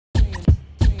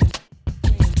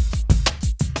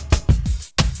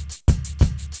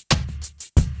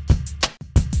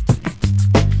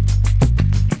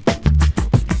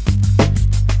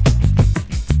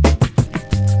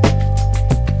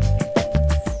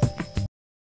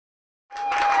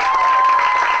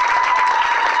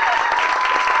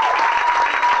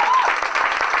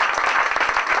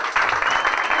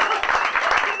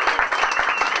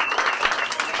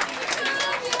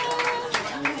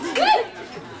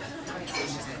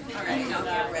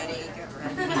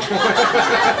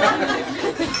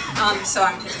So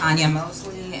I'm Tanya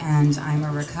Mosley, and I'm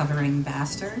a recovering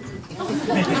bastard.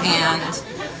 And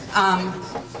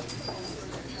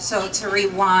so to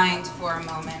rewind for a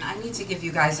moment, I need to give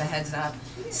you guys a heads up.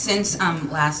 Since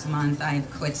last month,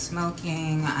 I've quit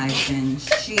smoking, I've been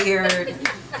sheared,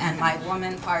 and my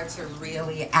woman parts are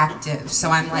really active. So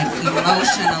I'm like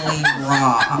emotionally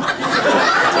raw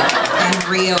and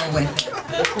real with it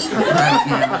right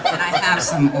now. And I have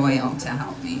some oil to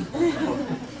help me.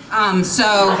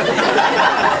 So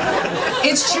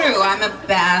it's true, I'm a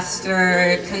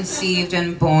bastard conceived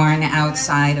and born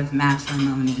outside of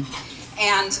matrimony.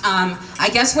 And I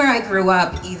guess where I grew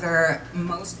up, either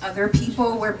most other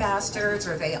people were bastards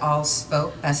or they all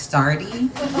spoke Bastardi,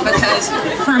 because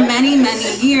for many,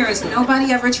 many years,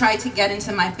 nobody ever tried to get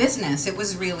into my business. It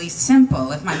was really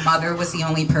simple. If my mother was the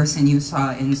only person you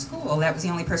saw in school, that was the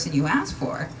only person you asked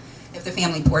for. If the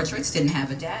family portraits didn't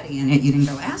have a daddy in it, you didn't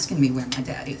go asking me where my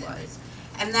daddy was.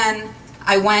 And then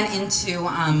I went into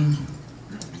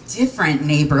different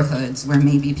neighborhoods where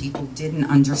maybe people didn't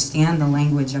understand the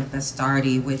language of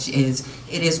Bastardi, which is,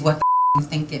 it is what the you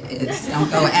think it is.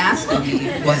 Don't go asking me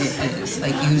what it is.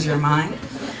 Like, use your mind.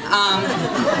 And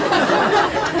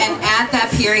at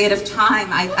that period of time,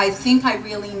 I think I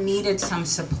really needed some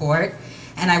support.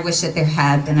 And I wish that there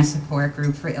had been a support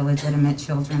group for illegitimate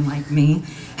children like me.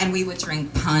 And we would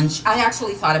drink punch. I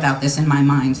actually thought about this in my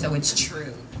mind, so it's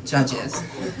true, judges.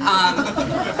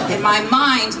 In my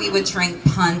mind, we would drink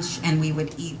punch and we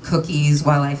would eat cookies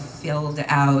while I filled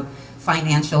out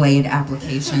financial aid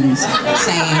applications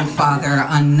saying Father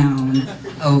Unknown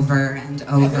over and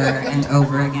over and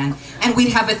over again. And we'd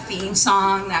have a theme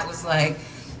song that was like,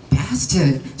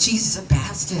 bastard, she's a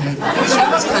bastard.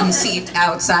 She was conceived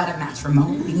outside of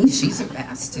matrimony, she's a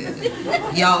bastard.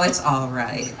 Y'all, it's all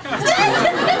right.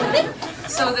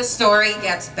 So the story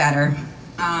gets better.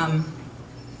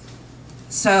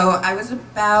 So I was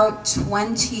about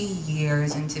 20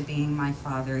 years into being my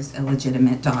father's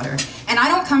illegitimate daughter. And I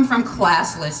don't come from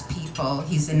classless people.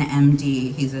 He's an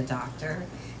MD, he's a doctor,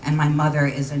 and my mother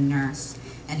is a nurse.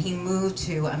 And he moved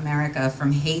to America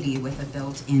from Haiti with a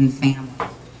built-in family.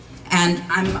 And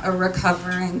I'm a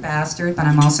recovering bastard, but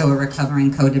I'm also a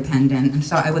recovering codependent. And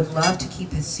so I would love to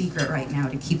keep his secret right now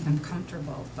to keep him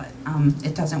comfortable, but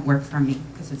it doesn't work for me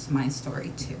because it's my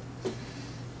story too.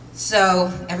 So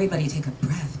everybody take a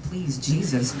breath, please,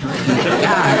 Jesus, breathe.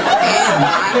 God damn,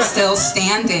 I'm still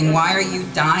standing, why are you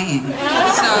dying?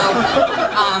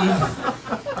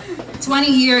 So 20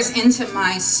 years into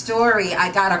my story,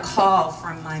 I got a call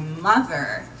from my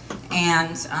mother,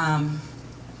 and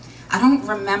I don't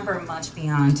remember much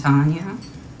beyond Tanya,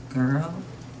 girl.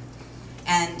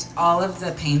 And all of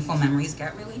the painful memories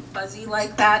get really fuzzy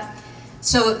like that.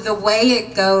 So the way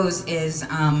it goes is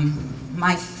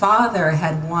my father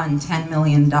had won $10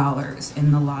 million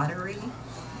in the lottery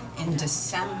in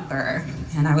December,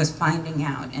 and I was finding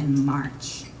out in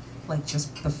March, like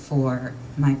just before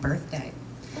my birthday.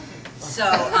 So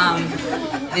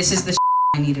this is the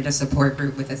I needed a support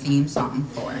group with a theme song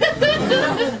for.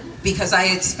 Because I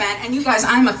had spent, and you guys,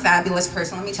 I'm a fabulous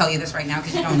person. Let me tell you this right now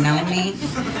because you don't know me.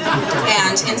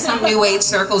 And in some new age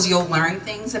circles, you'll learn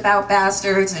things about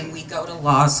bastards, and we go to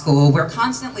law school. We're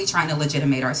constantly trying to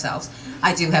legitimate ourselves.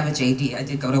 I do have a JD. I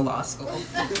did go to law school.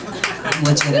 I'm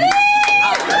legitimate.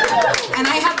 And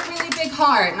I have a really big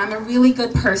heart, and I'm a really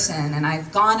good person, and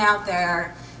I've gone out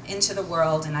there into the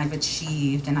world, and I've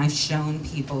achieved, and I've shown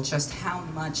people just how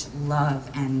much love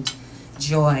and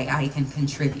joy I can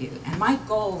contribute. And my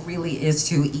goal really is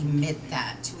to emit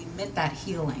that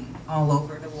healing all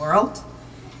over the world.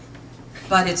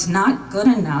 But it's not good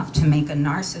enough to make a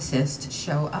narcissist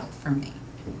show up for me.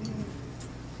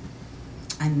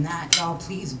 And that, y'all,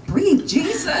 please breathe,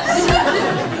 Jesus.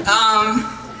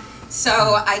 So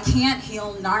I can't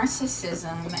heal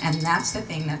narcissism, and that's the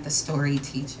thing that the story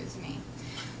teaches me.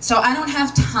 So I don't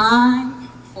have time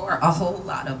for a whole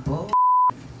lot of bull.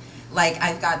 Like,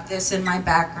 I've got this in my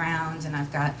background, and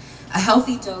I've got a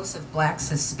healthy dose of black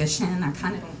suspicion. I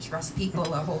kind of don't trust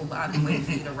people a whole lot. I'm waiting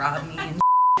for you to rob me. And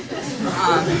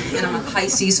I'm a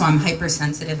Pisces, so I'm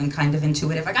hypersensitive and kind of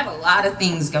intuitive. I got a lot of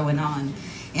things going on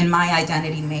in my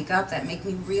identity makeup that make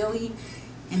me really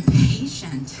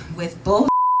impatient with bull.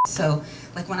 So,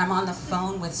 like, when I'm on the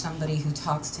phone with somebody who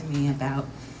talks to me about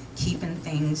keeping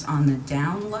things on the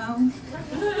down low,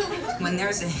 when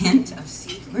there's a hint of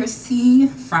secrecy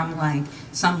from like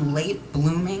some late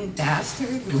blooming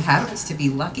bastard who happens to be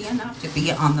lucky enough to be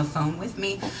on the phone with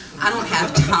me, I don't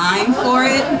have time for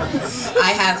it.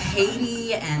 I have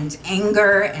Haiti and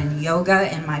anger and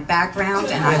yoga in my background,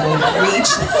 and I will reach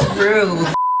through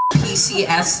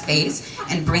BCS space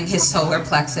and bring his solar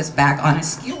plexus back on a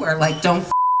skewer. Like, don't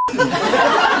me.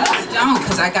 Please don't,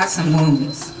 because I got some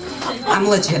wounds. I'm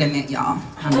legitimate, y'all.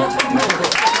 I'm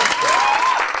legitimate.